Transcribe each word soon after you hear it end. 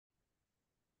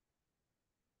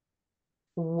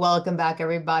Welcome back,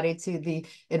 everybody, to the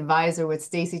Advisor with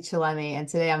Stacey Chillemi. And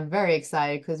today I'm very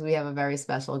excited because we have a very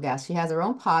special guest. She has her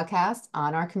own podcast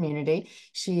on our community.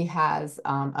 She has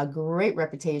a great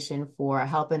reputation for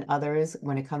helping others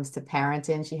when it comes to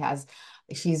parenting.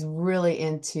 She's really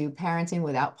into parenting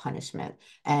without punishment.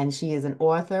 And she is an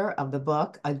author of the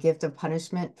book, A Gift of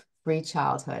Punishment-Free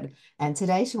Childhood. And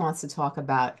today she wants to talk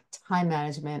about time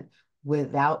management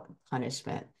without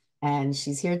punishment. And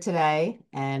she's here today.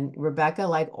 And Rebecca,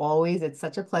 like always, it's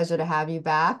such a pleasure to have you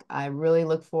back. I really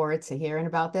look forward to hearing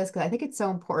about this because I think it's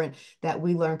so important that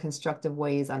we learn constructive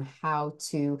ways on how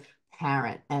to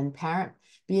parent. And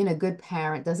being a good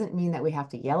parent doesn't mean that we have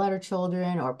to yell at our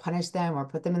children or punish them or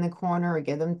put them in the corner or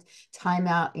give them time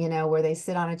out, where they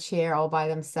sit on a chair all by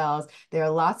themselves. There are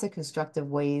lots of constructive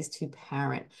ways to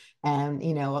parent. And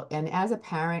as a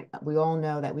parent, we all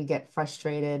know that we get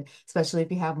frustrated, especially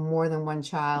if you have more than one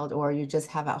child or you just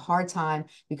have a hard time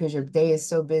because your day is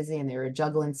so busy and you're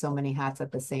juggling so many hats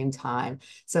at the same time.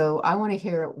 So I want to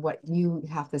hear what you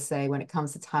have to say when it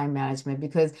comes to time management,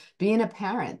 because being a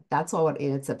parent, that's all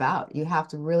it's about. You have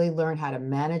to really learn how to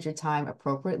manage your time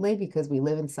appropriately because we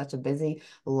live in such a busy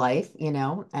life,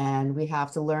 and we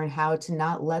have to learn how to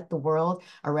not let the world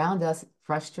around us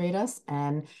frustrate us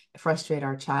and frustrate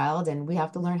our child. And we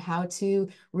have to learn how to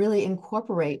really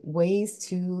incorporate ways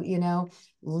to,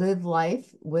 live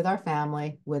life with our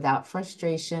family without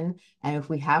frustration. And if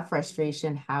we have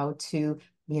frustration, how to,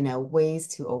 ways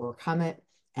to overcome it.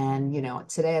 And,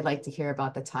 today I'd like to hear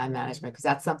about the time management because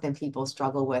that's something people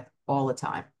struggle with all the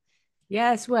time.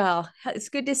 Yes, well, it's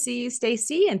good to see you,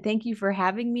 Stacey, and thank you for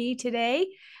having me today.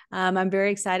 I'm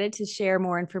very excited to share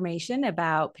more information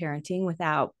about parenting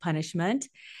without punishment.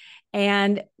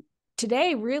 And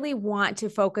today, really want to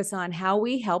focus on how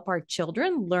we help our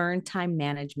children learn time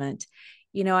management.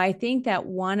 I think that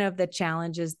one of the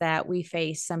challenges that we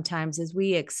face sometimes is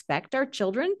we expect our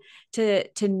children to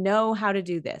know how to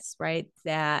do this, right?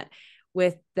 That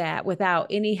without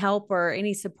any help or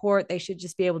any support, they should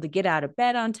just be able to get out of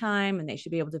bed on time and they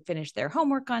should be able to finish their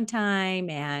homework on time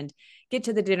and get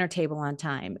to the dinner table on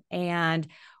time. And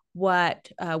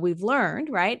what we've learned,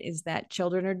 right, is that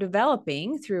children are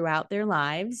developing throughout their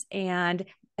lives. And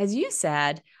as you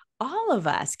said, all of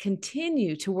us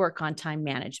continue to work on time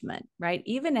management, right?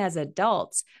 Even as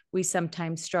adults, we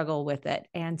sometimes struggle with it.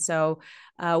 And so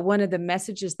one of the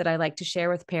messages that I like to share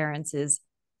with parents is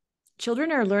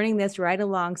children are learning this right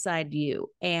alongside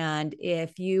you. And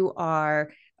if you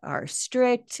are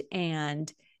strict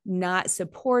and not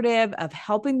supportive of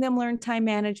helping them learn time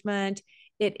management,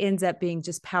 it ends up being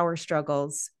just power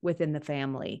struggles within the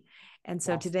family. And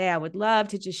so Yes. today I would love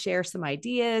to just share some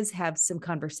ideas, have some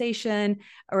conversation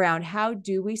around how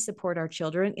do we support our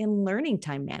children in learning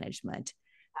time management.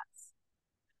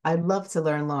 I'd love to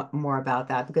learn more about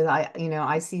that because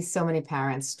I see so many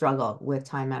parents struggle with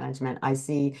time management. I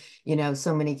see,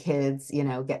 so many kids,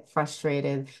 get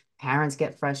frustrated. Parents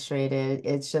get frustrated.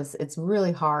 It's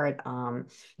really hard,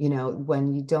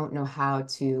 when you don't know how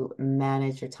to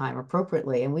manage your time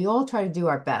appropriately. And we all try to do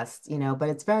our best, but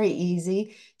it's very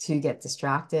easy to get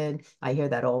distracted. I hear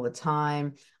that all the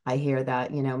time. I hear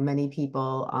that, many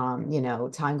people,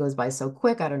 time goes by so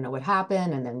quick. I don't know what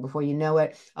happened. And then before you know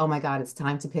it, oh my God, it's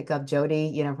time to pick up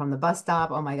Jody, from the bus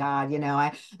stop. Oh my God,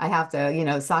 I have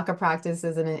to, soccer practice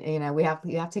isn't, we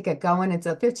have to get going. It's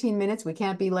a 15 minutes. We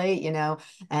can't be late,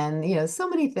 and, so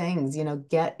many things,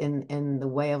 get in the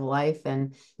way of life.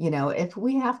 And, if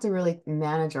we have to really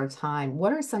manage our time,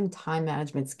 what are some time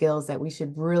management skills that we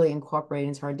should really incorporate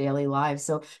into our daily lives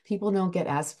so people don't get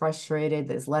as frustrated?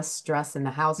 There's less stress in the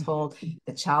household.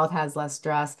 The child has less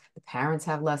stress. The parents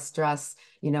have less stress.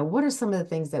 What are some of the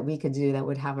things that we could do that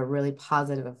would have a really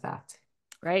positive effect?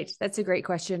 Right. That's a great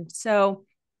question. So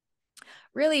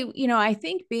really, I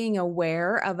think being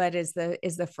aware of it is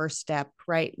the first step,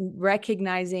 right?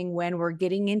 Recognizing when we're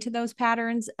getting into those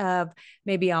patterns of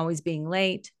maybe always being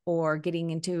late or getting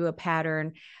into a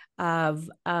pattern of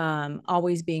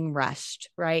always being rushed,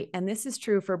 right? And this is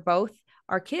true for both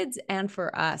our kids and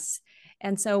for us.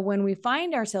 And so when we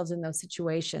find ourselves in those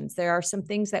situations, there are some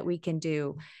things that we can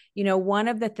do. One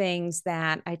of the things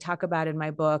that I talk about in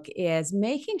my book is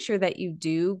making sure that you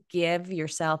do give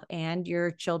yourself and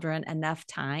your children enough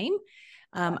time.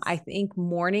 I Yes. think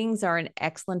mornings are an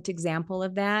excellent example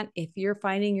of that. If you're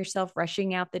finding yourself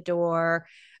rushing out the door,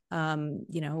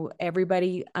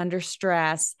 everybody under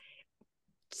stress,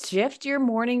 shift your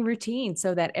morning routine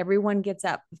so that everyone gets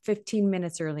up 15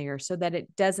 minutes earlier so that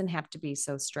it doesn't have to be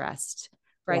so stressed,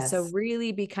 right? So Yes.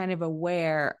 really be kind of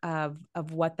aware of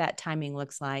what that timing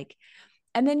looks like.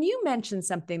 And then you mentioned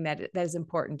something that is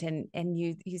important, and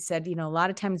you said, a lot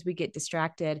of times we get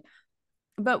distracted,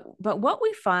 but what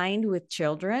we find with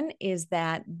children is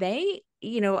that they,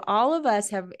 all of us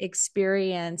have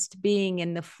experienced being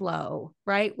in the flow,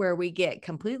 right? Where we get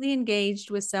completely engaged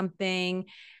with something.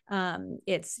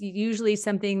 It's usually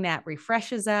something that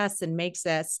refreshes us and makes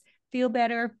us feel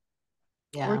better.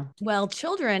 Or, Yeah. well,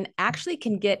 children actually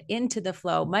can get into the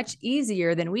flow much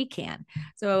easier than we can.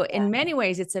 So, Yeah. in many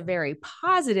ways, it's a very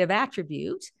positive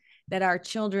attribute that our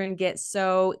children get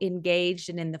so engaged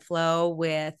and in the flow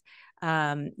with,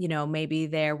 maybe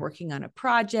they're working on a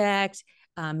project,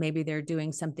 maybe they're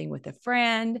doing something with a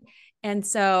friend. And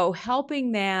so,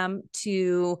 helping them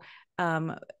to,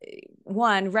 um,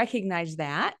 one, recognize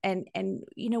that. And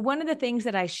one of the things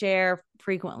that I share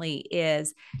frequently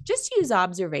is just use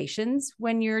observations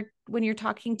when you're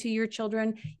talking to your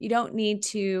children. You don't need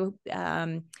to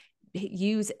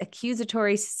use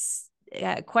accusatory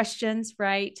questions,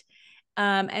 right?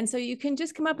 And so you can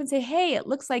just come up and say, hey, it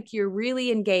looks like you're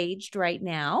really engaged right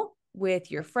now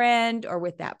with your friend or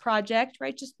with that project,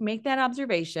 right? Just make that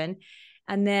observation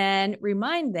and then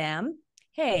remind them,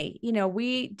 hey,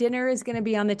 we dinner is going to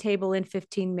be on the table in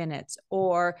 15 minutes,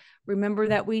 or remember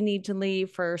that we need to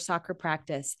leave for soccer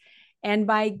practice. And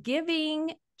by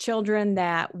giving children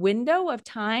that window of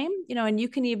time, and you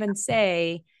can even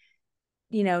say,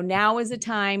 now is a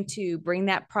time to bring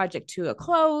that project to a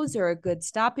close or a good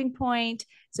stopping point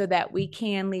so that we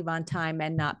can leave on time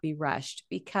and not be rushed.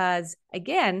 Because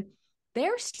again,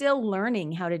 they're still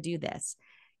learning how to do this.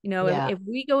 Yeah. If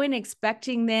we go in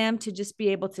expecting them to just be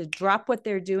able to drop what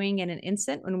they're doing in an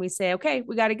instant, when we say, okay,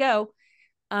 we got to go,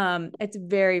 it's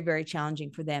very, very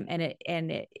challenging for them.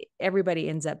 And everybody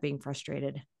ends up being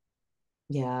frustrated.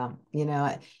 Yeah,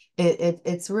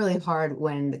 it's really hard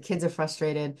when the kids are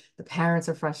frustrated, the parents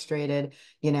are frustrated,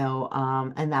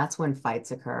 and that's when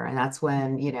fights occur. And that's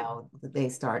when, they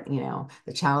start,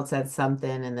 the child said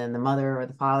something and then the mother or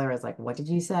the father is like, what did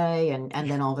you say? And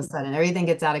then all of a sudden everything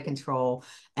gets out of control.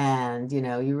 And,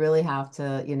 you really have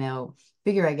to,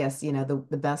 figure, I guess,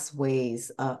 the best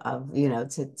ways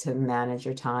to manage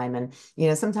your time. And,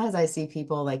 sometimes I see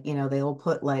people like, they'll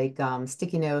put like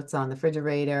sticky notes on the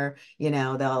refrigerator.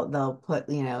 They'll put,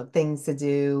 things to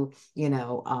do,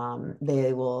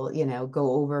 they will,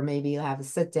 go over, maybe have a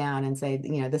sit down and say,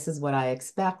 this is what I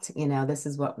expect, this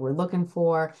is what we're looking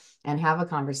for, and have a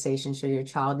conversation so your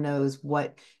child knows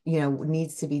what,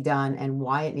 needs to be done and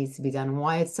why it needs to be done and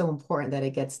why it's so important that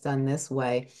it gets done this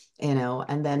way,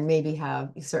 and then maybe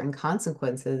have certain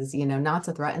consequences, not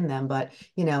to threaten them, but,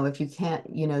 if you can't,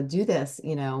 do this,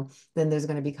 then there's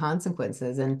going to be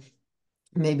consequences. And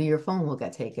maybe your phone will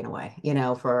get taken away,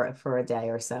 for a day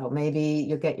or so. Maybe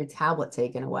you'll get your tablet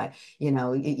taken away.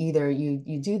 Either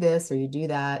you do this or you do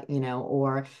that,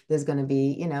 or there's going to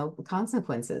be,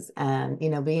 consequences. And,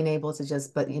 being able to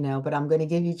just, but I'm going to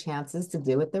give you chances to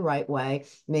do it the right way.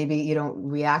 Maybe you don't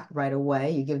react right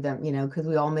away. You give them, because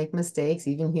we all make mistakes,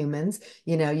 even humans,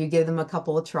 you give them a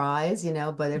couple of tries,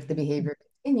 but if the behavior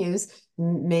continues,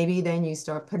 maybe then you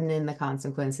start putting in the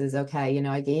consequences. Okay,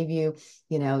 I gave you,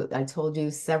 I told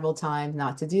you several times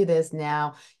not to do this.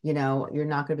 Now, you're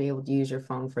not going to be able to use your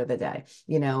phone for the day,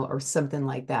 or something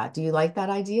like that. Do you like that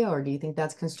idea, or do you think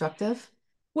that's constructive?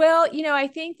 Well, I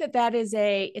think that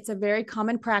it's a very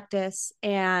common practice.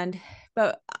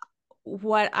 But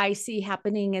what I see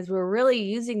happening is we're really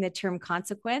using the term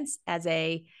consequence as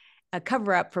a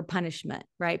cover up for punishment,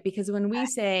 right? Because when we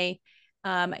say,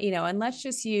 and let's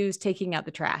just use taking out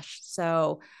the trash.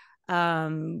 So,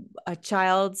 a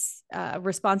child's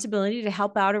responsibility to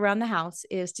help out around the house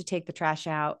is to take the trash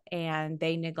out, and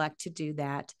they neglect to do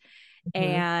that. Mhm.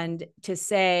 And to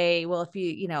say, well,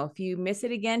 if you miss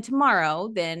it again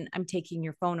tomorrow, then I'm taking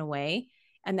your phone away,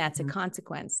 and that's a Mhm.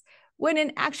 consequence. When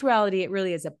in actuality, it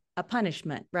really is a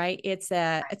punishment, right? It's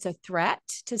a threat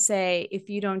to say, if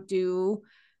you don't do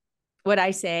what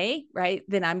I say, right,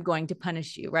 then I'm going to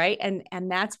punish you, right?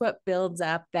 And that's what builds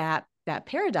up that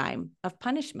paradigm of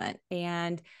punishment,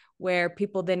 and where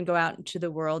people then go out into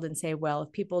the world and say, well,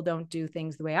 if people don't do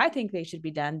things the way I think they should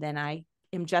be done, then I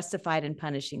am justified in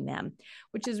punishing them,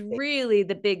 which is really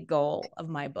the big goal of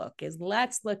my book. Is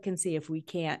let's look and see if we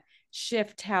can't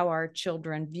shift how our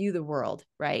children view the world,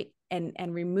 right? And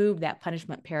remove that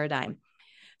punishment paradigm.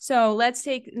 So let's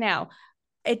take now,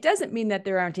 it doesn't mean that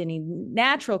there aren't any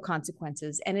natural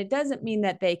consequences, and it doesn't mean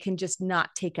that they can just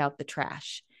not take out the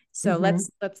trash. So Mhm.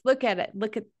 let's look at it.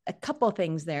 Look at a couple of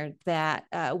things there that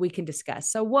we can discuss.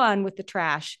 So one, with the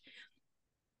trash,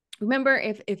 remember,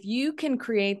 if you can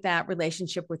create that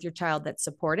relationship with your child that's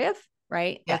supportive,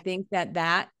 right? I Yeah. think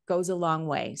that goes a long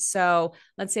way. So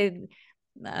let's say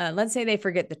let's say they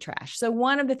forget the trash. So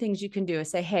one of the things you can do is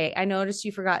say, hey, I noticed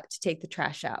you forgot to take the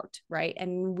trash out, right?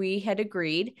 And we had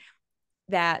agreed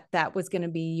that that was going to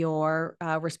be your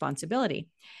responsibility.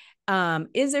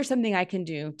 Is there something I can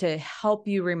do to help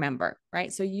you remember?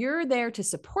 Right. So you're there to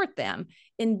support them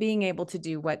in being able to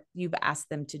do what you've asked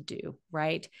them to do.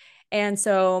 Right. And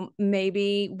so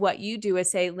maybe what you do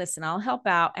is say, listen, I'll help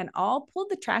out and I'll pull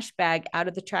the trash bag out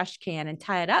of the trash can and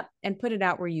tie it up and put it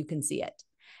out where you can see it.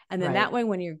 And then that Right. way,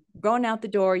 when you're going out the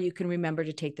door, you can remember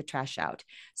to take the trash out.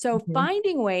 So Mm-hmm.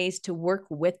 finding ways to work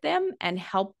with them and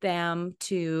help them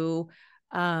to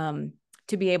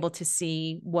be able to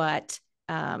see what,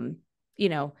 um, you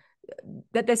know,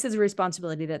 that this is a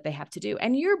responsibility that they have to do.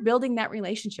 And you're building that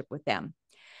relationship with them.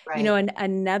 Right. And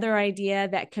another idea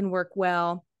that can work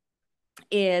well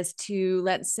is to,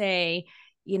 let's say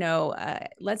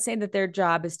that their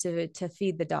job is to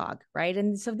feed the dog, right?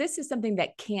 And so this is something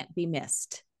that can't be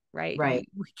missed, right? Right.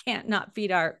 We can't not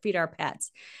feed our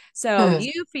pets. So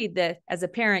as a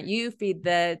parent, you feed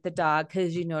the dog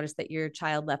because you notice that your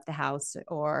child left the house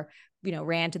or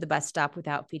ran to the bus stop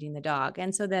without feeding the dog.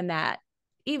 And so then that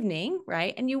evening,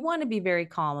 right? And you want to be very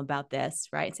calm about this,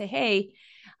 right? Say, hey,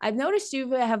 I've noticed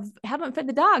you haven't fed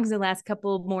the dogs the last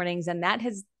couple of mornings, and that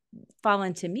has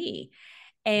fallen to me.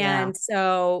 Yeah. And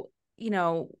so,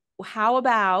 how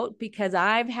about, because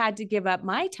I've had to give up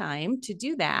my time to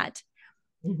do that,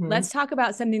 Mm-hmm. let's talk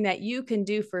about something that you can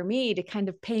do for me to kind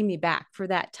of pay me back for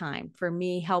that time, for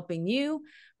me helping you,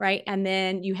 right? And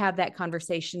then you have that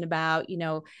conversation about,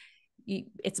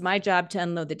 it's my job to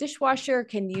unload the dishwasher.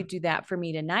 Can you do that for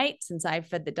me tonight since I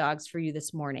fed the dogs for you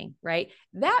this morning, right?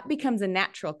 That becomes a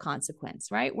natural consequence,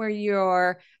 right? Where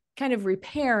you're kind of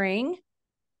repairing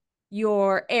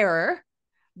your error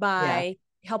Yeah. by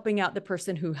helping out the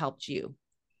person who helped you,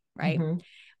 right? Mm-hmm.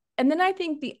 And then I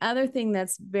think the other thing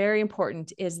that's very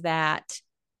important is that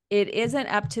it isn't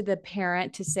up to the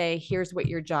parent to say, here's what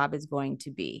your job is going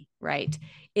to be, right?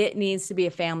 It needs to be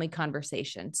a family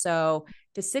conversation. So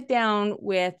to sit down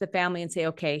with the family and say,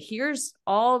 okay, here's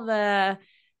all the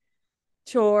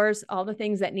chores, all the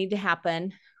things that need to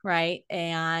happen, right?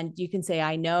 And you can say,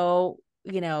 I know,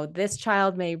 this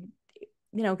child may,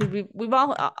 because we've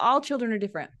all children are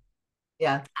different.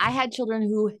 Yeah. I had children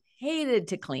who hated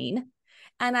to clean,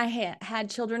 and I had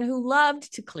children who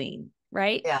loved to clean,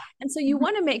 right? Yeah. And so you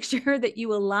want to make sure that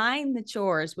you align the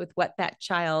chores with what that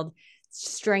child's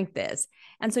strength is.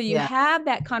 And so you Yeah. have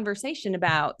that conversation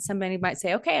about, somebody might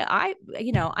say, okay,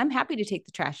 I'm happy to take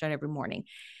the trash out every morning.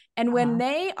 And when Uh-huh.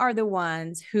 they are the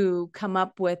ones who come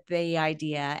up with the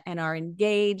idea and are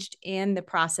engaged in the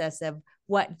process of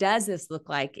what does this look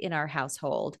like in our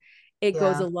household, it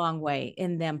goes Yeah. a long way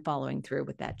in them following through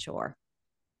with that chore.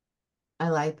 I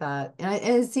like that. And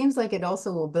it seems like it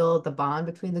also will build the bond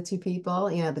between the two people,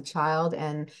 the child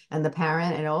and the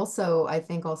parent. And also, I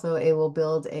think also it will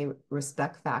build a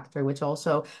respect factor, which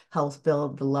also helps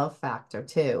build the love factor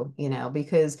too,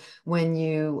 because when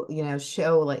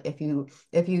show like if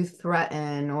you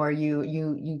threaten or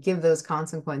you give those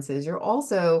consequences, you're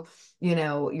also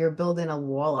you're building a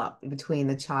wall up between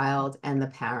the child and the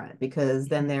parent because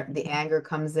then the anger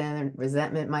comes in and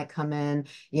resentment might come in.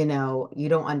 You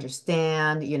don't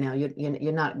understand, you're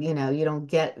not, you don't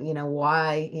get,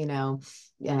 why,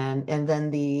 and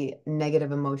then the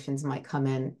negative emotions might come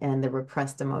in and the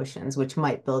repressed emotions, which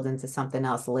might build into something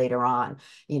else later on,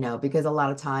 because a lot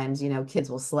of times, kids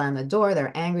will slam the door,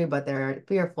 they're angry, but they're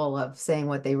fearful of saying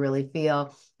what they really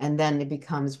feel. And then it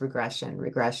becomes regression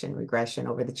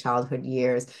over the childhood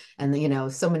years. And,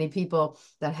 so many people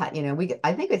that had,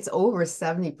 I think it's over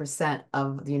 70%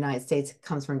 of the United States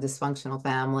comes from dysfunctional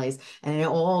families. And it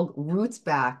all roots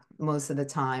back most of the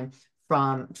time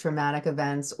from traumatic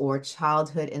events or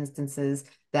childhood instances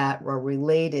that were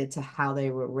related to how they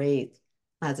were raised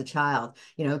as a child,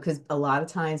 because a lot of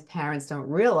times parents don't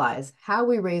realize how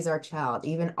we raise our child,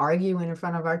 even arguing in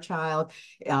front of our child,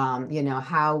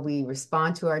 how we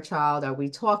respond to our child. Are we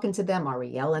talking to them? Are we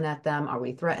yelling at them? Are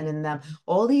we threatening them?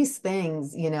 All these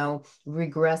things,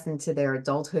 regress into their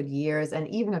adulthood years and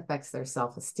even affects their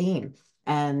self-esteem.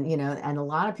 And a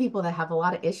lot of people that have a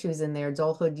lot of issues in their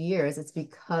adulthood years, it's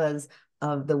because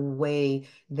of the way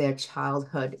their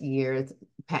childhood years,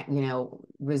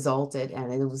 resulted.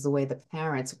 And it was the way the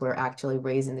parents were actually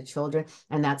raising the children.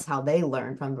 And that's how they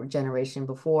learn from generation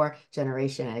before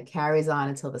generation. And it carries on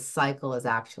until the cycle is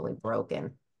actually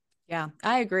broken. Yeah,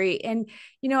 I agree. And,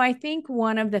 I think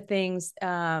one of the things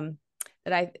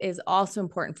that is also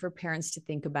important for parents to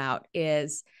think about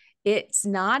is it's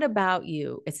not about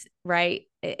you. It's right.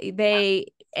 They,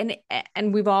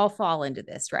 and we've all fallen into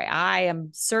this, right? I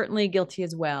am certainly guilty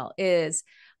as well, is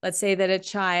let's say that a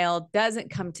child doesn't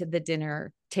come to the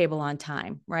dinner table on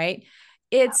time, right?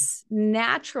 It's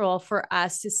natural for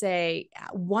us to say,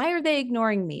 why are they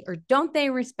ignoring me? Or don't they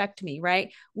respect me,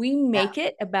 right? We Yeah. make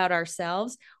it about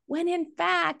ourselves when in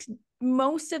fact,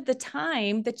 most of the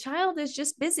time, the child is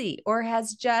just busy or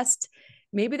has just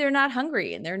maybe they're not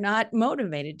hungry and they're not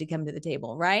motivated to come to the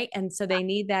table, right? And so they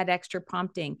need that extra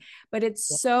prompting. But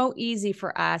it's Yeah. so easy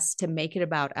for us to make it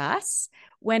about us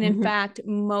when in Mhm. fact,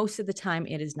 most of the time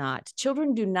it is not.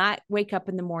 Children do not wake up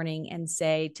in the morning and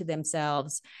say to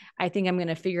themselves, I think I'm going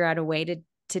to figure out a way to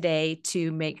today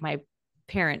to make my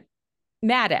parent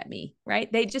mad at me, right?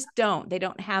 They just don't. They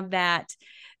don't have that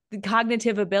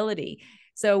cognitive ability.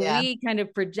 So Yeah. we kind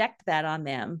of project that on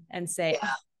them and say, oh,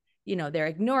 Yeah. they're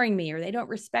ignoring me or they don't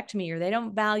respect me or they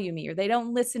don't value me or they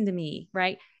don't listen to me,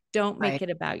 right? Don't make Right. it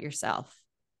about yourself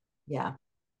Yeah.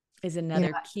 is You know,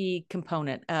 another key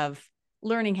component of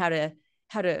learning how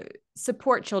to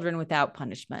support children without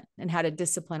punishment and how to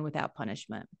discipline without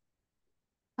punishment.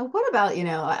 and what about,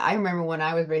 I remember when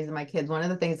I was raising my kids, one of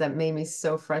the things that made me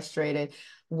so frustrated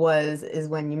is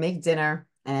when you make dinner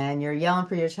and you're yelling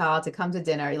for your child to come to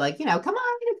dinner. You're like, come on,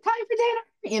 it's time for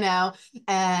dinner,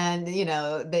 and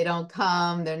they don't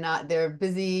come, they're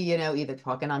busy, either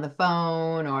talking on the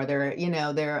phone or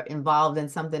they're involved in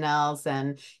something else.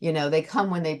 And, they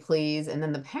come when they please. And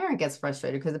then the parent gets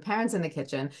frustrated because the parent's in the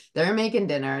kitchen, they're making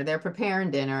dinner, they're preparing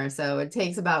dinner. So it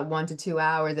takes about 1 to 2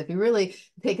 hours. If you really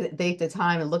take the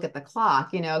time and look at the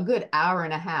clock, a good hour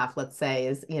and a half, let's say,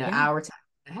 is, Yeah. hour time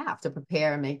and a half to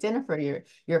prepare and make dinner for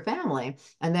your family.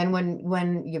 And then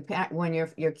when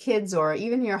your kids or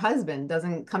even your husband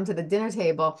doesn't come to the dinner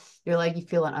table, you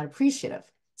feel unappreciative.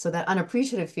 So that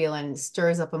unappreciative feeling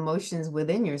stirs up emotions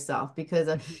within yourself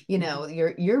because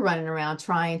you're running around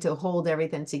trying to hold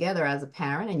everything together as a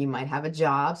parent, and you might have a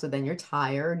job, so then you're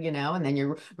tired, and then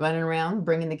you're running around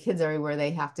bringing the kids everywhere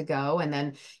they have to go. And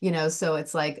then so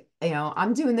it's like,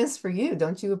 I'm doing this for you.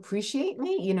 Don't you appreciate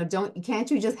me?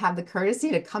 Can't you just have the courtesy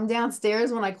to come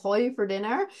downstairs when I call you for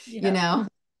dinner? you Yeah. know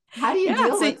how do you Yeah.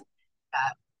 deal So with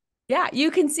that? yeah, you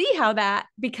can see how that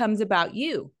becomes about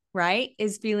you, right?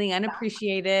 Is feeling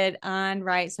unappreciated on,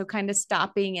 right? So kind of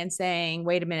stopping and saying,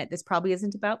 wait a minute, this probably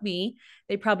isn't about me.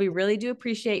 They probably really do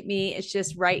appreciate me. It's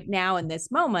just right now in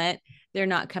this moment, they're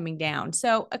not coming down.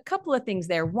 So a couple of things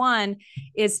there. One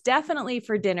is definitely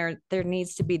for dinner, there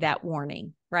needs to be that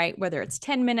warning, right? Whether it's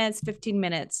 10 minutes, 15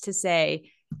 minutes to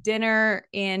say dinner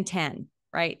in 10,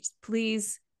 right?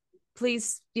 Please,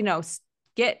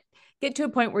 get get to a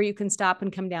point where you can stop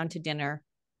and come down to dinner,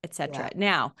 Yeah. etc.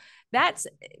 Now, that's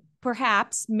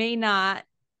perhaps may not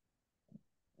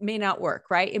work,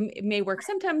 right? It may work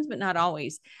sometimes, but not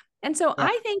always. And so Yeah.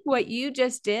 I think what you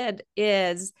just did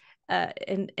is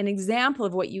an example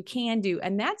of what you can do,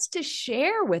 and that's to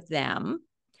share with them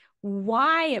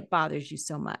why it bothers you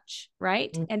so much,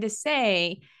 right? Mm. And to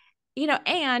say,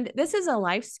 and this is a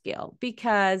life skill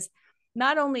because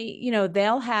not only,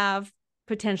 they'll have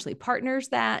potentially partners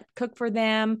that cook for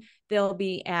them, they'll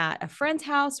be at a friend's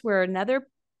house where another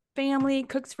family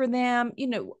cooks for them,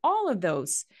 all of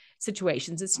those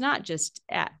situations. It's not just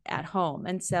at home.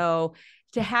 And so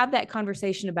to have that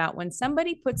conversation about when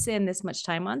somebody puts in this much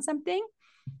time on something,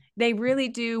 they really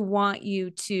do want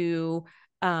you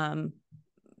um,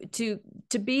 to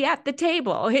to be at the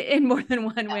table in more than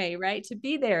one way, right? To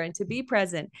be there and to be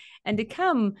present and to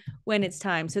come when it's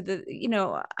time. So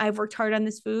that I've worked hard on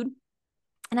this food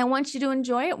and I want you to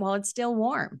enjoy it while it's still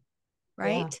warm, Yeah.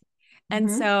 right? And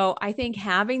Hmm. so I think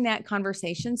having that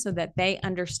conversation so that they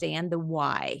understand the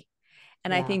why.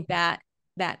 And I Yeah. think that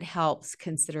helps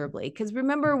considerably because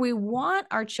remember, we want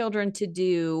our children to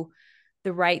do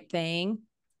the right thing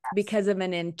Yes. because of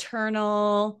an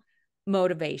internal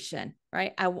motivation,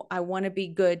 right? I want to be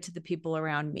good to the people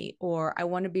around me, or I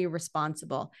want to be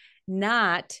responsible,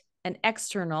 not an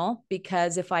external,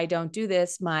 because if I don't do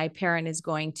this, my parent is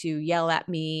going to yell at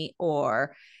me,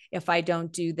 or if I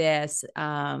don't do this,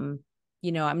 I'm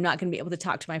not going to be able to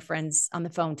talk to my friends on the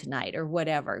phone tonight or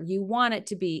whatever. You want it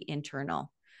to be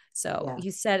internal. So Yeah.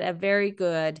 you set a very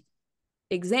good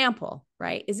example,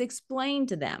 right? Is explain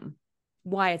to them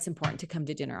why it's important to come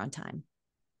to dinner on time.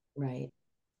 Right.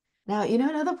 Now,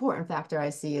 another important factor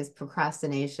I see is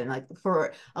procrastination. Like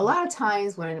for a lot of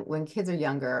times when kids are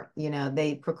younger,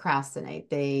 they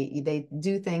procrastinate. They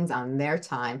do things on their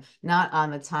time, not on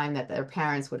the time that their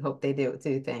parents would hope they do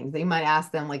things. They might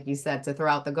ask them, like you said, to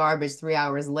throw out the garbage 3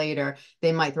 hours later.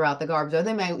 They might throw out the garbage, or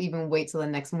they might even wait till the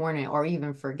next morning or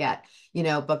even forget.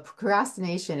 but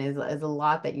procrastination is a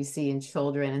lot that you see in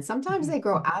children, and sometimes they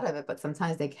grow out of it, but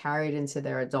sometimes they carry it into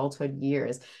their adulthood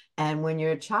years. And when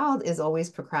your child is always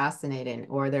procrastinating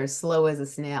or they're slow as a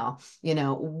snail,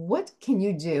 what can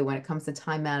you do when it comes to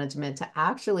time management to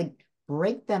actually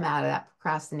break them out of that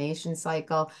procrastination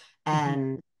cycle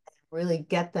and really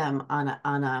get them on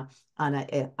a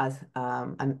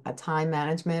time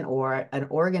management or an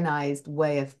organized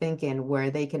way of thinking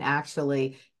where they can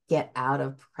actually get out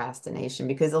of procrastination?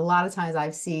 Because a lot of times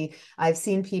I've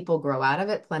seen people grow out of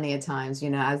it plenty of times,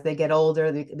 as they get older,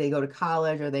 they go to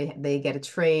college or they get a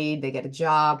trade, they get a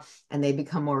job, and they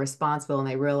become more responsible, and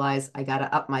they realize I got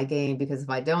to up my game, because if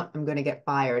I don't, I'm going to get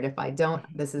fired. If I don't,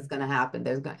 this is going to happen.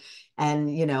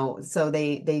 And so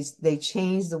they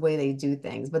change the way they do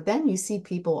things. But then you see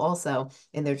people also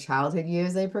in their childhood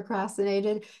years, they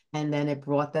procrastinated, and then it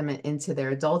brought them into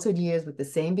their adulthood years with the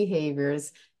same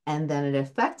behaviors, and then it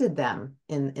affected them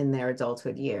in their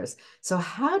adulthood years. So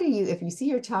how do you, if you see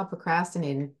your child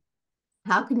procrastinating,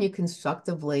 how can you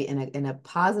constructively, in a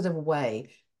positive way,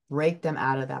 break them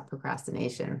out of that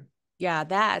procrastination? Yeah,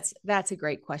 that's a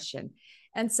great question.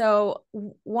 And so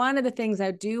one of the things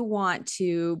I do want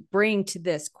to bring to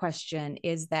this question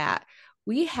is that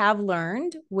we have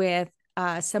learned with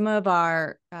some of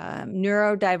our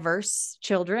neurodiverse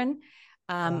children,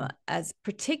 Yeah. as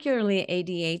particularly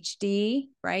ADHD,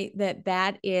 right?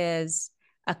 That is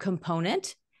a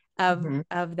component Hmm.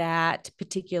 of that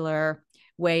particular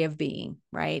way of being,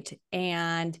 right?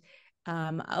 And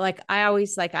like I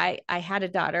always like I had a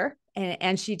daughter,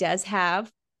 and she does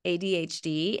have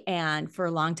ADHD, and for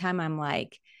a long time I'm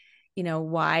like,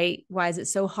 why is it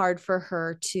so hard for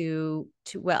her to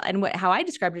well, and how I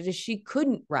described it is she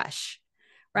couldn't rush,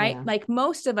 right? Yeah. Like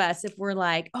most of us, if we're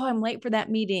like, oh, I'm late for that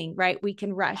meeting, right, we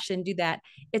can rush and do that.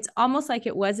 It's almost like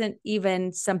it wasn't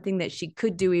even something that she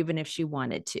could do even if she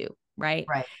wanted to, right?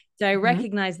 Right. So I Hmm.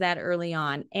 recognized that early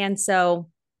on. And so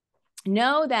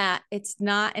know that it's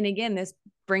not, and again, this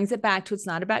brings it back to, it's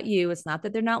not about you, it's not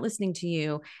that they're not listening to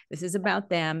you, this is about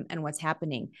them and what's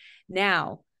happening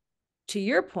now. To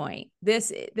your point,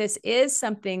 this is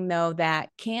something though that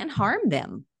can harm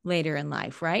them later in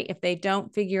life, right, if they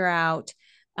don't figure out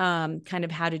kind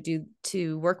of how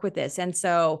to work with this. And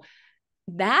so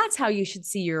that's how you should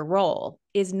see your role,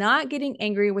 is not getting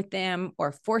angry with them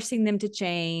or forcing them to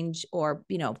change or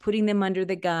putting them under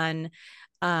the gun.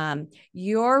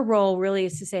 Your role really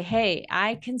is to say, hey,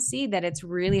 I can see that it's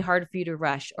really hard for you to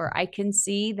rush, or I can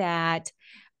see that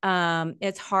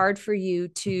it's hard for you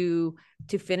to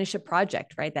finish a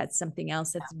project, right? That's something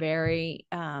else that's very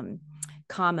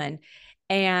common.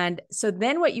 And so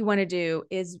then what you want to do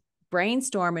is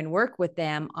brainstorm and work with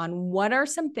them on what are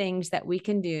some things that we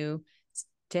can do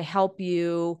to help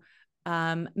you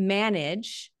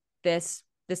manage this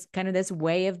kind of this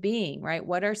way of being, right?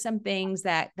 What are some things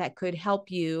that could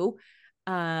help you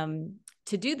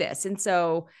to do this? And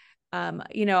so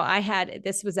I had,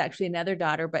 this was actually another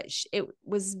daughter, but it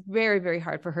was very, very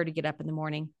hard for her to get up in the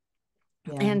morning.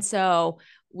 Yeah. And so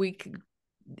we could,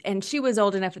 and she was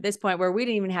old enough at this point where we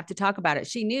didn't even have to talk about it.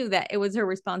 She knew that it was her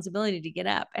responsibility to get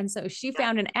up. And so she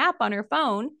found an app on her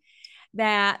phone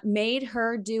that made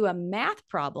her do a math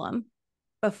problem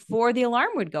before the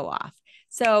alarm would go off.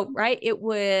 So, right, it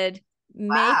would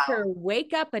make her Wow.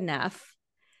 wake up enough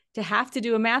to have to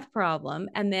do a math problem,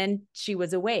 and then she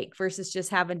was awake versus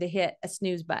just having to hit a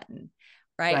snooze button.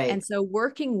 Right. Right. And so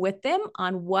working with them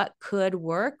on what could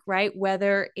work, right?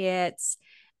 Whether it's,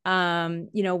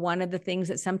 one of the things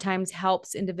that sometimes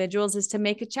helps individuals is to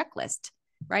make a checklist,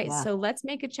 right? Yeah. So let's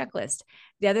make a checklist.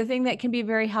 The other thing that can be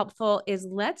very helpful is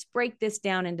let's break this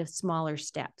down into smaller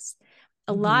steps.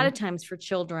 A lot Hmm. of times for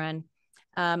children,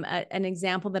 an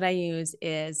example that I use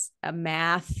is a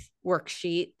math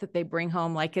worksheet that they bring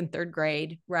home, like in third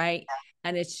grade, right?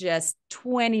 And it's just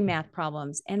 20 math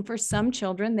problems. And for some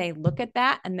children, they look at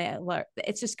that and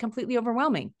it's just completely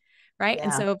overwhelming, right?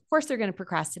 And Yeah. so, of course, they're going to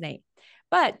procrastinate.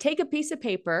 But take a piece of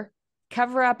paper,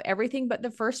 cover up everything but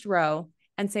the first row,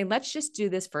 and say, let's just do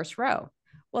this first row.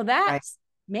 Well, Right. that's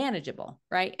manageable,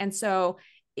 right? And so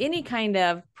any kind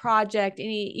of project,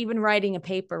 even writing a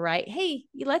paper, right? Hey,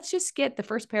 let's just get the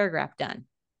first paragraph done,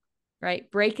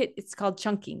 right? Break it. It's called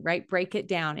chunking, right? Break it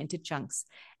down into chunks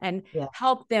and Yeah.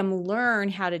 help them learn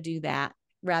how to do that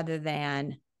rather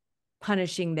than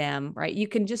punishing them, right? You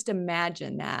can just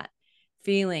imagine that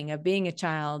feeling of being a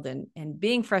child and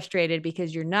being frustrated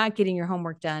because you're not getting your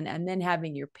homework done, and then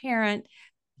having your parent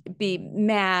be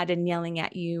mad and yelling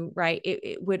at you, right?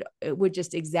 It would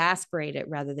just exasperate it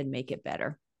rather than make it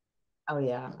better. Oh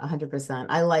yeah, 100%.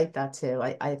 I like that too.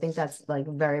 I think that's like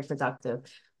very productive.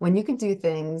 when you could do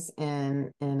things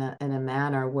in a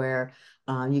manner where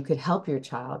you could help your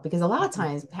child, because a lot of Mhm.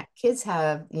 times kids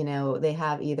have, they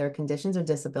have either conditions or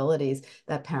disabilities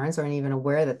that parents aren't even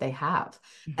aware that they have.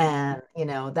 Mhm. And,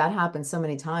 that happens so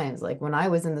many times. Like when I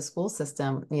was in the school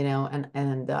system,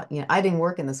 I didn't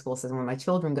work in the school system. When my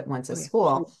children went to Oh yeah.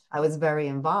 school, I was very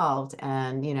involved,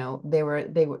 and, they were,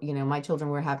 my children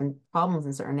were having problems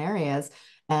in certain areas.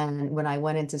 And when I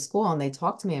went into school and they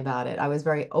talked to me about it, I was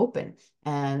very open.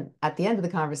 And at the end of the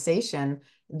conversation,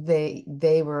 they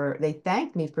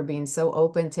thanked me for being so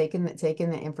open, taking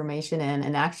the information in,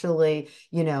 and actually,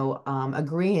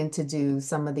 agreeing to do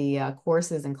some of the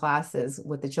courses and classes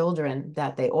with the children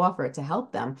that they offer to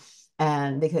help them.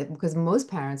 And because most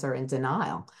parents are in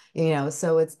denial,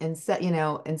 so it's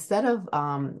instead of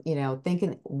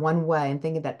thinking one way and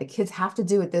thinking that the kids have to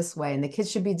do it this way and the kids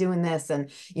should be doing this,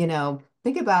 and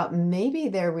think about maybe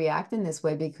they're reacting this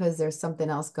way because there's something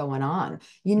else going on.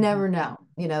 You Mhm. never know.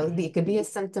 Mhm. It could be a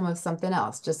symptom of something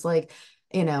else, just like,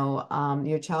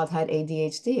 your child had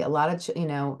ADHD. A lot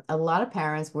of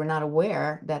parents were not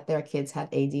aware that their kids had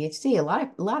ADHD. A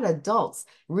lot of adults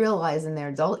realize in their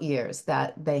adult years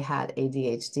that they had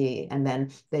ADHD, and then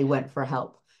they went for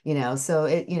help. So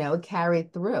it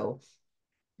carried through.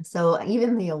 So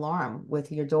even the alarm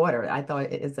with your daughter, I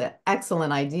thought it is an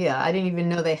excellent idea. I didn't even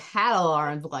know they had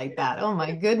alarms like that. Oh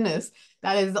my goodness,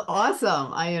 that is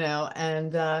awesome.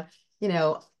 I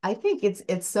think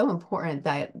it's so important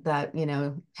that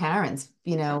parents,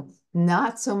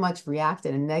 not so much react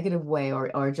in a negative way,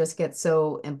 or just get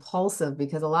so impulsive,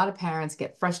 because a lot of parents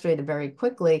get frustrated very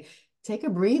quickly. Take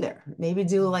a breather, maybe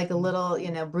do like a Mhm. little,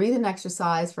 breathing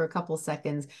exercise for a couple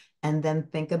seconds, and then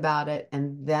think about it,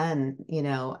 and then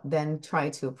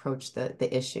try to approach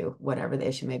the issue, whatever the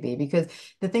issue may be, because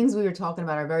the things we were talking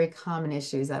about are very common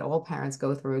issues that all parents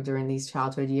go through during these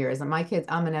childhood years. And my kids,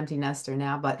 I'm an empty nester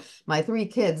now, but my three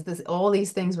kids, all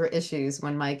these things were issues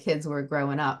when my kids were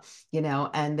growing up,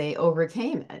 and they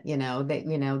overcame it.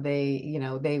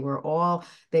 They were all,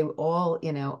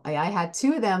 I had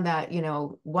two of them that,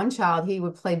 one child, he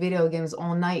would play video games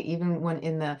all night, even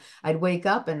when I'd wake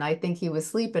up and I think he was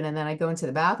sleeping, and then I go into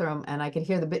the bathroom and I could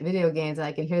hear the video games, and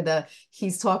I could hear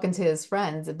he's talking to his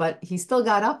friends, but he still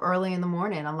got up early in the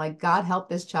morning. I'm like, God help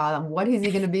this child. What is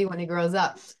he going to be when he grows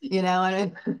up?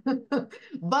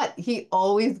 But he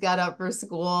always got up for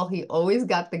school. He always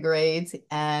got the grades.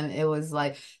 And it was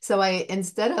like, so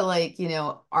instead of like,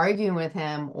 arguing with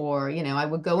him, or, I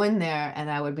would go in there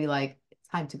and I would be like,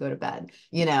 time to go to bed,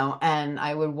 and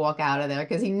I would walk out of there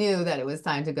because he knew that it was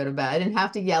time to go to bed. I didn't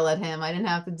have to yell at him. I didn't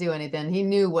have to do anything. He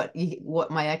knew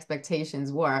what my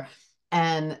expectations were.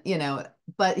 And,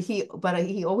 but he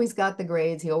always got the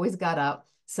grades. He always got up.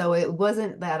 So it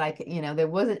wasn't that there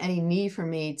wasn't any need for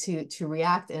me to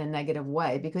react in a negative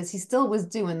way, because he still was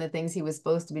doing the things he was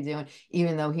supposed to be doing,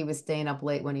 even though he was staying up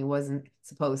late when he wasn't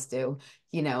supposed to.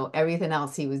 Everything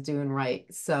else he was doing right.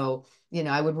 So,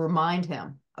 I would remind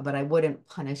him, but I wouldn't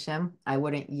punish him. I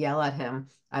wouldn't yell at him.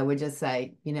 I would just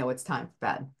say, it's time for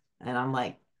bed. And I'm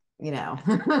like, you know,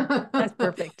 That's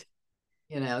perfect.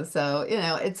 so,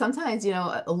 it's sometimes,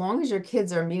 as long as your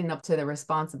kids are meeting up to their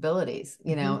responsibilities,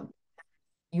 Mhm.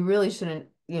 you really shouldn't,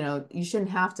 you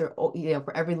shouldn't have to,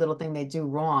 for every little thing they do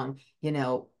wrong,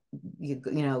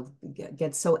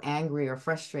 get so angry or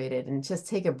frustrated, and just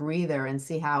take a breather and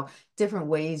see how different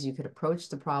ways you could approach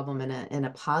the problem in a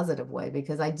positive way.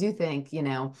 Because I do think,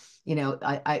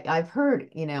 I've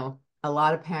heard, a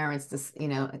lot of parents, just,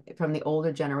 from the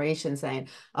older generation saying,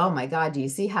 oh my God, do you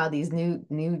see how these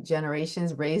new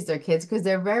generations raise their kids? Because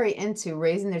they're very into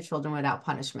raising their children without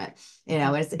punishment.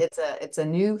 Mhm. It's a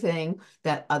new thing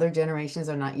that other generations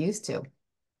are not used to.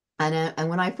 And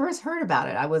when I first heard about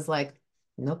it, I was like,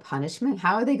 no punishment?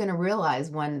 How are they going to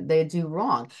realize when they do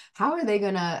wrong? How are they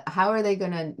gonna,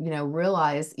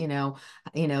 realize,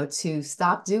 to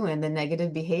stop doing the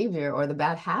negative behavior or the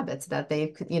bad habits that they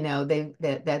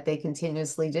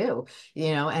continuously do,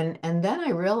 and then I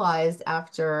realized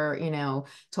after,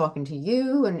 talking to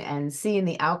you and seeing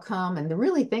the outcome and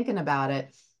really thinking about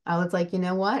it, I was like, you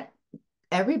know what?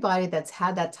 Everybody that's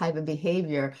had that type of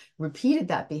behavior repeated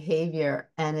that behavior,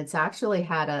 and it's actually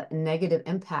had a negative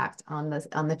impact on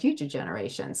the future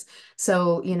generations.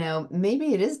 So,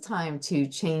 maybe it is time to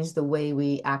change the way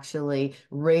we actually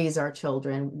raise our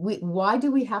children. Why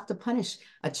do we have to punish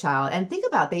a child? And think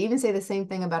about, they even say the same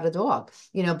thing about a dog.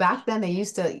 Back then they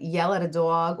used to yell at a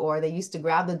dog, or they used to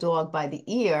grab the dog by the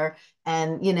ear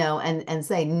and, and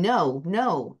say no,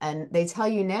 no, and they tell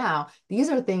you now these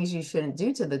are things you shouldn't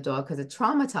do to the dog because it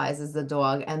traumatizes the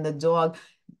dog, and the dog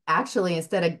actually,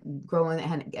 instead of growing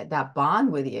and get that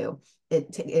bond with you,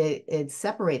 it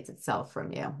separates itself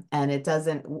from you, and it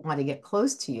doesn't want to get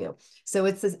close to you. So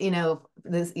it's this,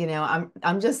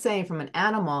 I'm just saying, from an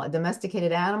animal, a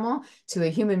domesticated animal, to a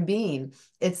human being,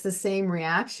 it's the same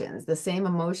reactions, the same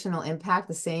emotional impact,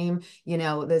 the same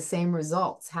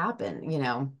results happen,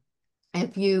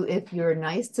 if you're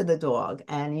nice to the dog,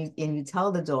 and you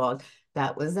tell the dog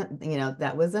that was a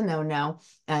no-no,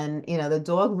 and the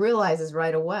dog realizes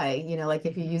right away, like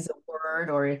if you use a word,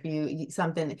 or if you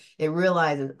something, it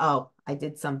realizes, oh, I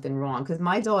did something wrong. Because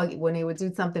my dog, when he would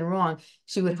do something wrong,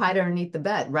 she would hide underneath the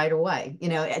bed right away,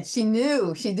 and she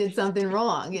knew she did something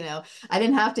wrong. I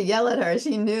didn't have to yell at her.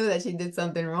 She knew that she did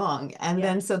something wrong. And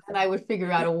Yeah. then I would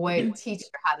figure out a way to teach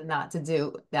her how to not to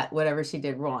do that, whatever she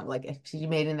did wrong. Like if she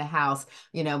made in the house,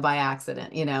 by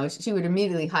accident, she would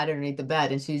immediately hide underneath the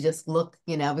bed, and she just look,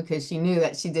 because she knew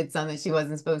that she did something she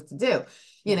wasn't supposed to do,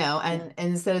 Yeah. and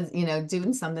instead of,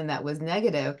 doing something that was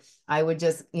negative, I would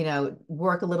just,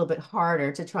 work a little bit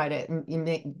harder to try to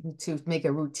make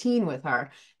a routine with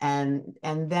her. And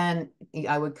then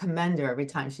I would commend her every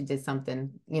time she did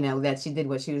something, that she did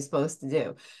what she was supposed to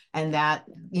do. And that,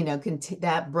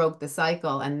 that broke the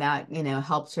cycle, and that,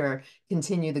 helped her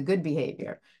continue the good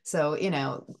behavior. So,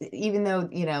 even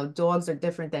though, dogs are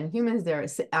different than humans, they're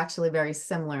actually very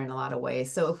similar in a lot of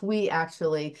ways. So if we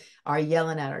actually are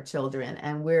yelling at our children,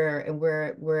 and we're,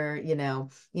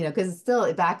 because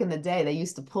still back in the day, they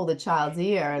used to pull the child's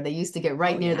ear, they used to get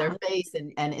right Oh, near yeah. their face,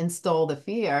 and install the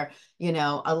fear.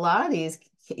 A lot of these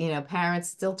parents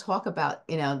still talk about,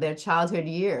 their childhood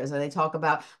years, or they talk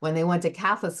about when they went to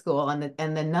Catholic school,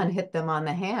 and the nun hit them on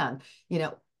the hand.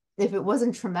 If it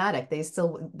wasn't traumatic,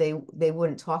 they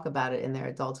wouldn't talk about it in their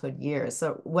adulthood years.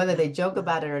 So whether Yeah. they joke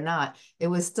about it or not, it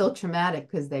was still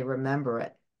traumatic because they remember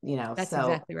it. That's So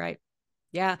exactly right.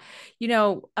 Yeah. You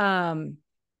know,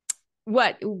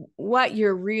 what what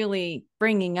you're really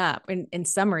bringing up in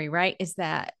summary, right, is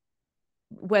that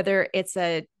whether it's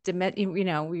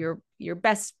your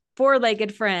best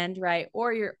four-legged friend, right,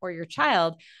 or your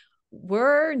child,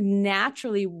 we're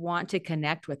naturally want to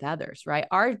connect with others, right?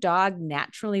 Our dogs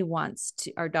naturally want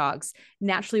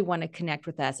to connect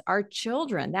with us. Our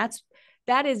children,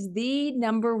 that is the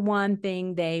number one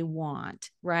thing they want,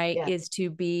 right? yeah, Is to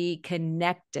be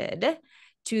connected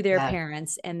to their yeah,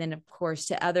 parents, and then of course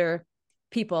to other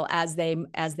people as they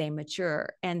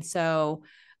mature. And so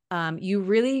you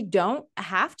really don't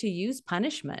have to use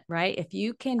punishment, right? If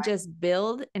you can just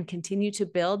build and continue to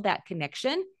build that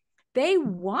connection, they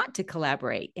want to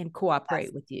collaborate and cooperate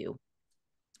yes, with you,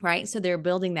 right? So they're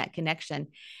building that connection.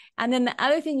 And then the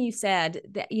other thing you said,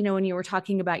 that when you were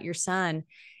talking about your son,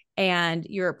 and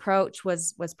your approach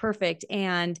was perfect.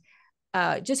 And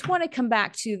just want to come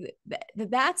back to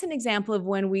that's an example of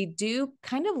when we do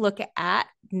kind of look at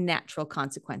natural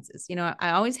consequences.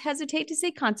 I always hesitate to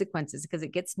say consequences because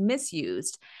it gets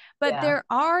misused, but yeah, there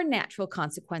are natural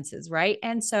consequences, right?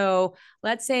 And so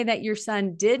let's say that your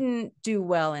son didn't do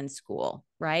well in school,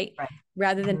 right? right,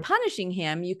 Rather than mhm, punishing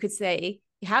him, you could say,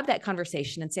 have that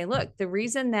conversation and say, look, the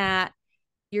reason that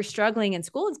you're struggling in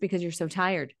school is because you're so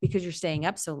tired, because you're staying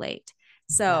up so late.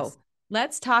 yes, So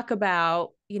let's talk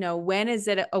about, when is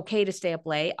it okay to stay up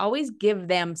late? Always give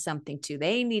them something to.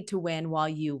 They need to win while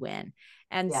you win.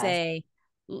 And yes, say,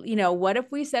 what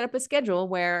if we set up a schedule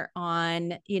where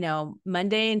on,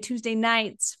 Monday and Tuesday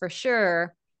nights for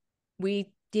sure,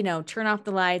 we, turn off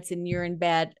the lights and you're in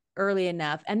bed early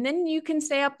enough. And then you can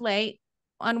stay up late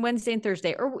on Wednesday and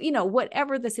Thursday, or,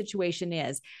 whatever the situation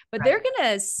is. But they're right,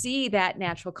 going to see that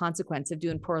natural consequence of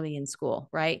doing poorly in school,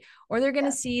 right? Or they're going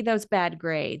to yes, see those bad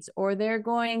grades, or they're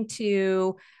going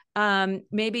to,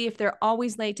 maybe if they're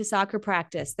always late to soccer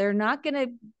practice, they're not going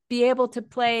to be able to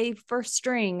play first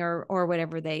string or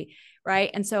whatever right?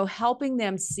 And so helping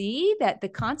them see that the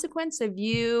consequence of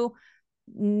you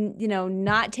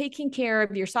not taking care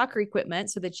of your soccer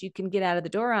equipment so that you can get out of the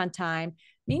door on time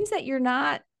means that you're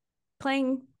not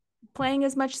playing playing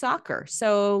as much soccer.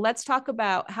 So let's talk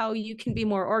about how you can be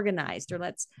more organized,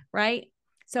 or right?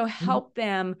 So mhm, help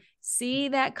them see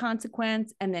that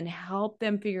consequence, and then help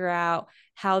them figure out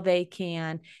how they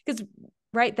can, because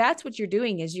right, that's what you're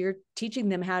doing, is you're teaching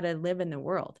them how to live in the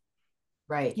world,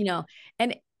 right, you know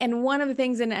and one of the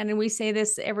things, and we say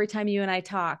this every time you and I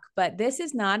talk, but this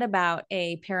is not about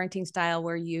a parenting style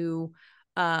where you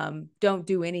don't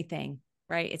do anything,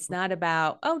 right? It's not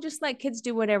about, oh, just let kids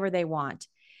do whatever they want.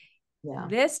 yeah,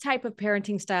 This type of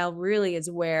parenting style really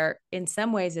is where in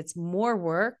some ways it's more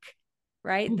work,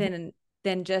 right, mhm,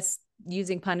 than just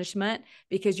using punishment,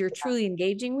 because you're truly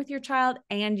engaging with your child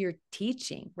and you're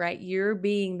teaching, right? You're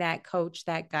being that coach,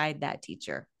 that guide, that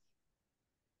teacher.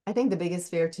 I think the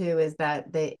biggest fear too is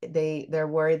that they're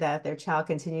worried that if their child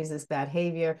continues this bad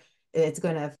behavior, it's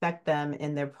going to affect them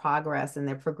in their progress and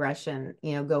their progression,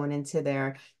 going into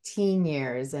their teen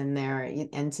years and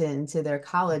into their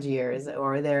college years,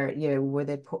 or their, where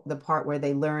the part where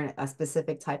they learn a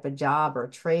specific type of job or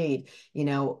trade,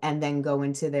 and then go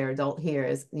into their adult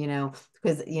years,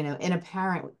 because, in a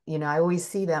parent, I always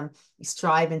see them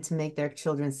striving to make their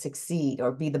children succeed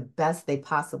or be the best they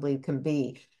possibly can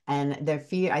be. And their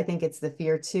fear, I think it's the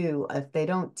fear too, if they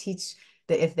don't teach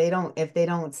that, if they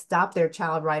don't stop their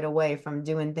child right away from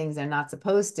doing things they're not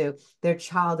supposed to, their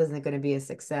child isn't going to be a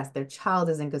success. Their child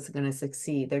isn't going to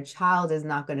succeed. Their child is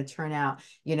not going to turn out,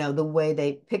 the way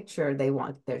they picture they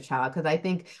want their child. Because I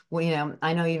think, well,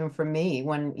 I know even for me,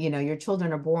 when your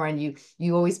children are born,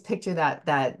 you always picture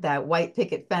that white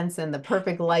picket fence and the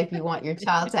perfect life you want your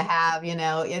child to have.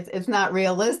 It's not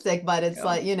realistic, but it's No.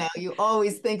 like, you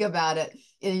always think about it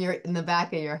in the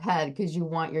back of your head, because you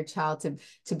want your child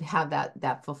to have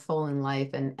that fulfilling life,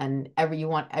 and you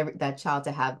want that child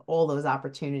to have all those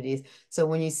opportunities. So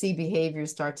when you see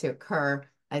behaviors start to occur,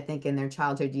 I think in their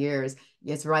childhood years,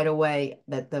 it's right away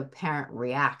that the parent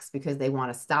reacts, because they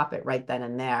want to stop it right then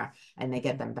and there, and they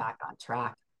get them back on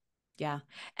track. Yeah.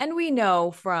 And we know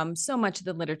from so much of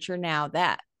the literature now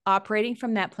that operating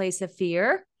from that place of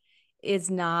fear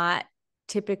is not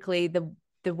typically the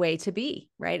way to be,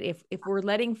 right? If we're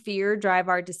letting fear drive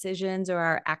our decisions or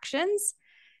our actions,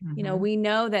 Mm-hmm. we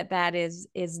know that that is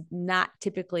not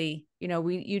typically,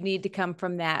 you need to come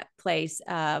from that place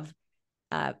of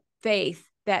faith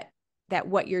that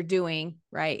what you're doing,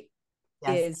 right,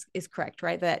 Yes. is correct,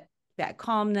 right? That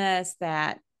calmness,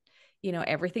 that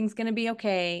everything's going to be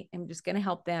okay. I'm just going to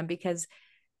help them, because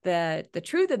the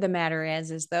truth of the matter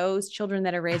is those children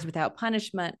that are raised without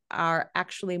punishment are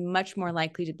actually much more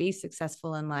likely to be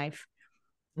successful in life,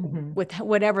 Mm-hmm. with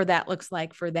whatever that looks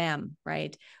like for them,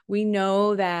 right? We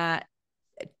know that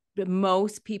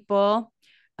most people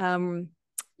um,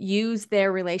 use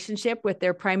their relationship with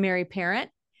their primary parent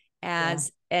Yeah.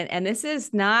 as, and this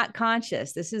is not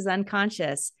conscious, this is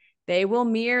unconscious. They will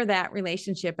mirror that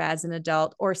relationship as an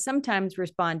adult, or sometimes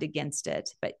respond against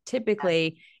it, but Yes.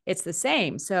 typically it's the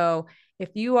same. So if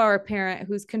you are a parent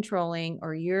who's controlling,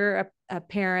 or you're a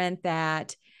parent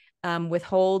that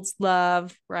withholds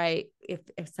love, right?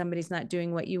 If somebody's not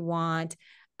doing what you want,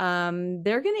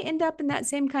 they're going to end up in that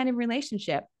same kind of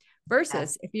relationship. Yes.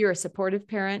 Versus if you're a supportive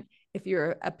parent, if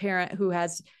you're a parent who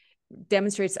has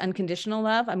demonstrates unconditional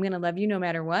love, I'm going to love you no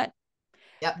matter what,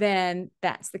 Yep. then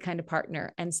that's the kind of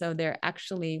partner. And so they're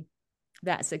actually,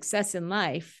 that success in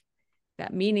life,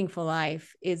 that meaningful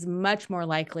life, is much more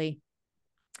likely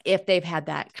if they've had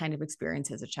that kind of experience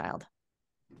as a child.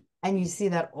 And you see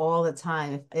that all the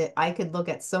time. I could look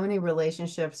at so many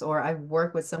relationships, or I've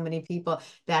worked with so many people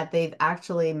that they've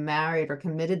actually married or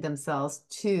committed themselves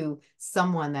to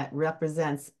someone that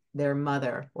represents their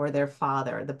mother or their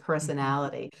father, the Mhm.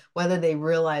 personality, whether they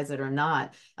realize it or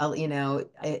not.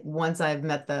 Once I've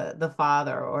met the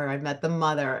father, or I've met the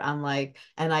mother, I'm like,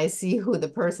 and I see who the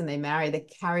person they marry, they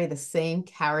carry the same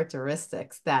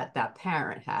characteristics that that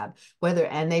parent had,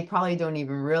 and they probably don't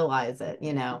even realize it.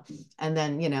 And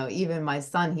then, even my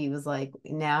son, he was like,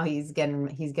 now he's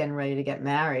getting ready to get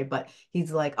married, but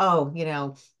he's like, oh,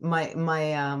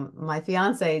 my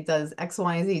fiance does X,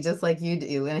 Y, and Z just like you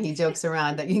do. And he jokes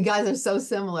around that you guys are so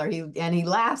similar. He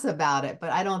laughs about it,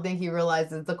 but I don't think he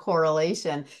realizes the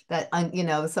correlation that,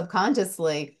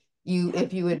 subconsciously, Yeah.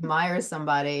 if you admire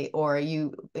somebody, or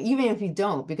even if you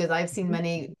don't, because I've seen Mhm.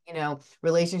 many,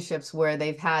 relationships where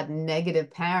they've had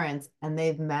negative parents, and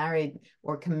they've married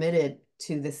or committed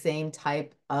to the same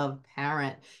type of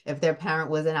parent. If their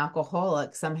parent was an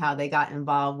alcoholic, somehow they got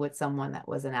involved with someone that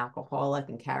was an alcoholic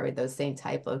and carried those same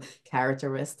type of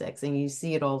characteristics. And you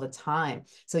see it all the time.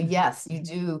 So Mhm. yes, you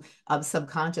do,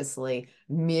 subconsciously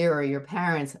mirror your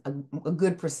parents a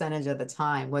good percentage of the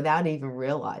time without even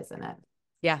realizing it.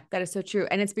 Yeah, that is so true.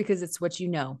 And it's because it's what you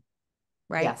know,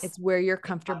 right? Yes. It's where you're Exactly.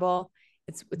 comfortable.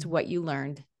 It's what you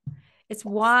learned. It's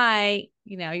Yes. why,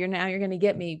 you're going to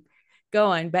get me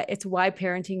going, but it's why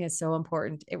parenting is so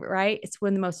important, right? It's one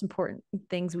of the most important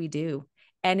things we do.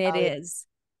 And it Oh, yeah. is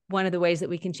one of the ways that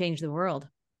we can change the world.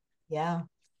 Yeah.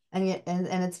 And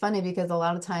it's funny, because a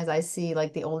lot of times I see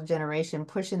like the older generation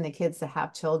pushing the kids to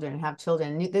have children, have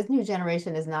children. This new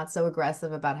generation is not so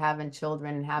aggressive about having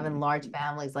children and having large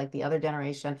families like the other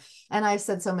generation. And I've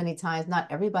said so many times, not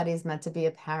everybody is meant to be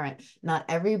a parent. Not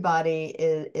everybody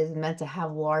is meant to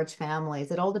have large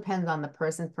families. It all depends on the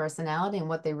person's personality and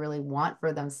what they really want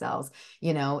for themselves.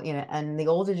 And the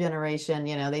older generation,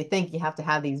 they think you have to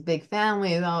have these big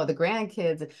families, oh, the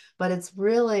grandkids, but it's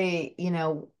really,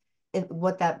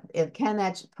 can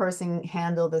that person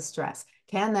handle the stress?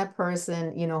 Can that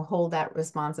person, hold that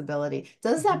responsibility?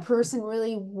 Does that Mhm. person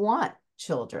really want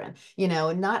children?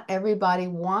 Not everybody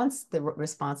wants the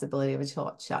responsibility of a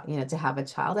child, to have a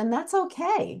child, and that's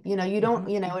okay. You don't,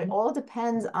 Mhm. it all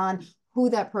depends on who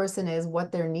that person is,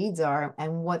 what their needs are,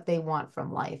 and what they want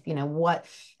from life. And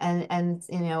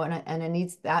he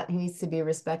needs to be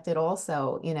respected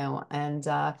also.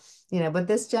 But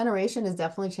this generation is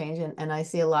definitely changing, and I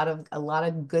see a lot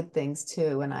of good things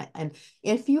too. And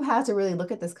if you had to really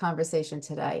look at this conversation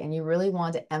today, and you really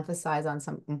want to emphasize on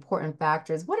some important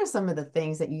factors, what are some of the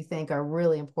things that you think are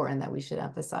really important that we should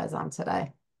emphasize on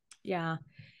today? Yeah.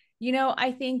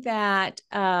 I think that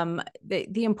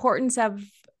the importance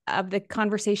of the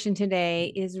conversation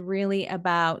today is really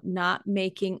about not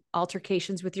making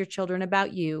altercations with your children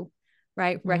about you,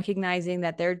 right? Mhm. Recognizing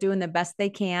that they're doing the best they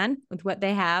can with what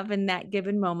they have in that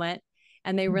given moment,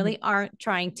 and they Mhm. really aren't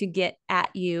trying to get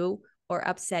at you or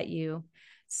upset you. Yes.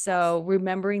 So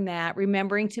remembering that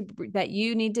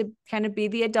you need to kind of be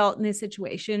the adult in this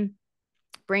situation,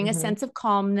 bring a Mhm. sense of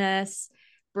calmness,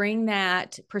 bring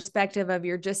that perspective of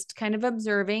you're just kind of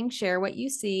observing, share what you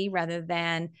see rather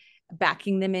than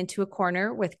backing them into a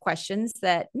corner with questions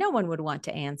that no one would want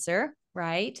to answer,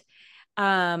 right?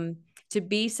 Um, to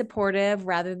be supportive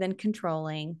rather than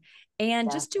controlling. And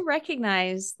Yeah. just to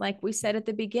recognize, like we said at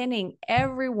the beginning,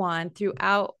 everyone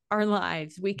throughout our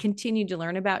lives, we continue to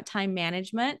learn about time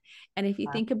management. And if you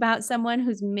Yeah. think about someone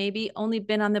who's maybe only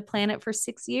been on the planet for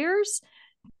 6 years,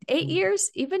 8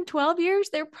 years, even 12 years,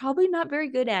 they're probably not very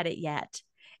good at it yet.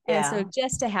 And so Yeah.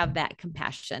 just to have that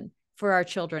compassion for our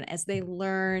children as they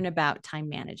learn about time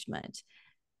management.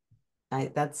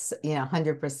 That's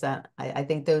 100%. I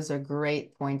think those are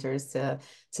great pointers to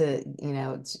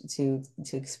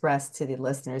express to the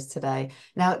listeners today.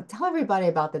 Now, tell everybody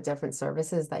about the different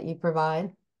services that you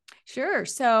provide. Sure.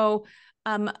 So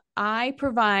I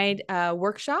provide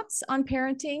workshops on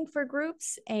parenting for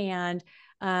groups, and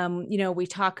we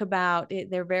talk about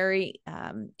it. They're very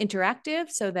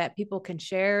interactive, so that people can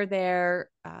share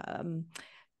their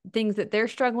things that they're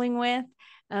struggling with.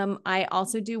 I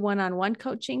also do one-on-one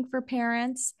coaching for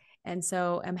parents, and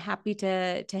so I'm happy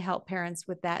to help parents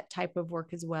with that type of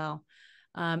work as well.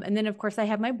 And then, of course, I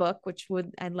have my book, which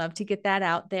I'd love to get that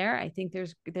out there. I think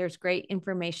there's great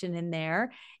information in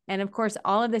there, and of course,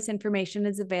 all of this information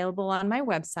is available on my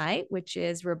website, which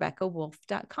is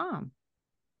RebeccaWoulfe.com.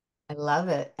 I love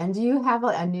it. And do you have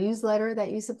a newsletter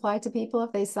that you supply to people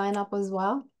if they sign up as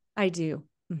well? I do.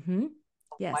 Mm-hmm.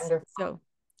 Yes. Wonderful. So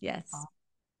yes.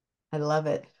 I love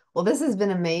it. Well, this has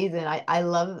been amazing. I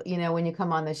love, when you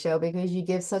come on the show because you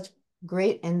give such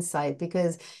great insight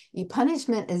because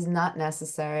punishment is not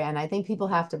necessary. And I think people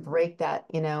have to break that,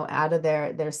 out of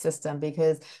their system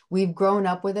because we've grown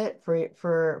up with it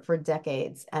for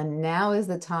decades. And now is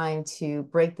the time to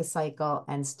break the cycle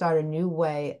and start a new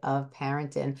way of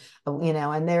parenting,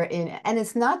 and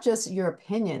it's not just your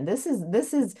opinion. This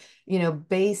is,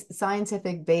 based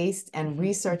scientific based and Mm-hmm.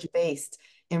 research based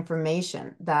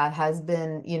information that has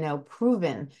been,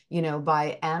 proven,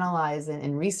 by analyzing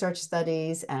in research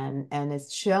studies and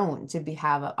it's shown to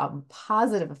have a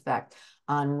positive effect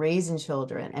on raising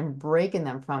children and breaking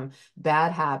them from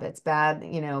bad habits, bad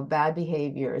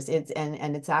behaviors.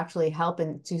 And it's actually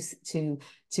helping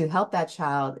to help that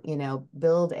child,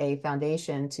 build a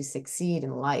foundation to succeed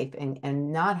in life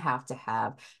and not have to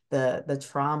have the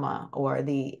trauma or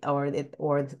the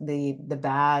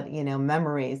bad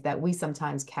memories that we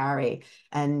sometimes carry.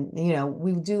 And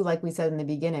we do, like we said in the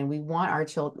beginning, we want our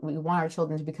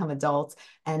children to become adults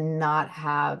and not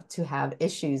have to have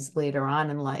issues later on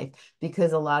in life,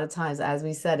 because a lot of times, as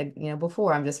we said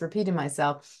before, I'm just repeating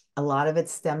myself, a lot of it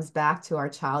stems back to our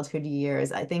childhood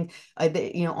years. I think a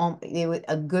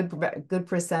good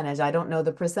percentage, I don't know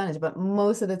the percentage, but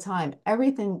most of the time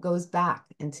everything goes back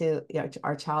into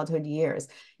our childhood years.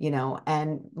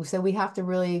 And so we have to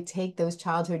really take those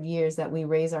childhood years that we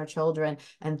raise our children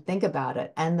and think about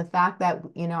it, and the fact that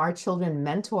our children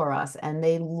mentor us and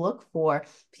they look for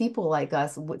people like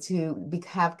us to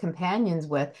have companions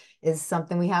with is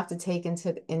something we have to take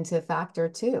into factor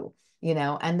too.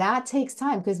 And that takes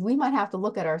time because we might have to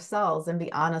look at ourselves and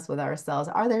be honest with ourselves.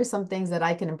 Are there some things that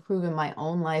I can improve in my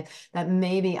own life that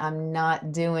maybe I'm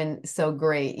not doing so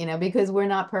great? Because we're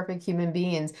not perfect human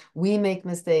beings. We make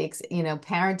mistakes.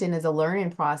 Parenting is a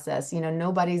learning process.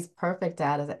 Nobody's perfect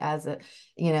at it as a,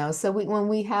 so when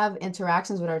we have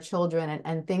interactions with our children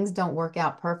and things don't work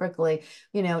out perfectly,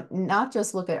 not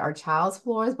just look at our child's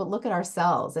flaws, but look at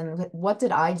ourselves and what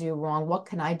did I do wrong? What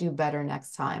can I do better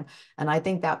next time? And I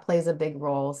think that plays a big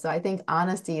role. So I think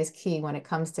honesty is key when it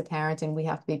comes to parenting. We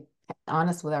have to be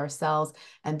honest with ourselves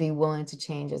and be willing to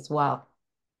change as well.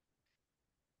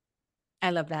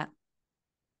 I love that.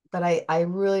 But I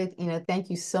really, thank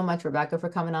you so much, Rebecca, for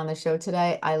coming on the show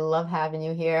today. I love having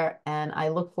you here, and I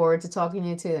look forward to talking to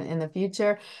you too in the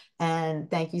future. And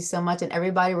thank you so much. And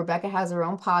everybody, Rebecca has her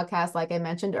own podcast, like I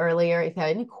mentioned earlier. If you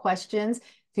have any questions,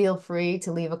 feel free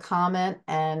to leave a comment,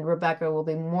 and Rebecca will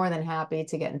be more than happy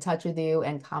to get in touch with you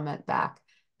and comment back.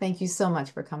 Thank you so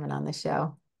much for coming on the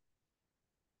show.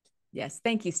 Yes.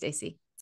 Thank you, Stacey.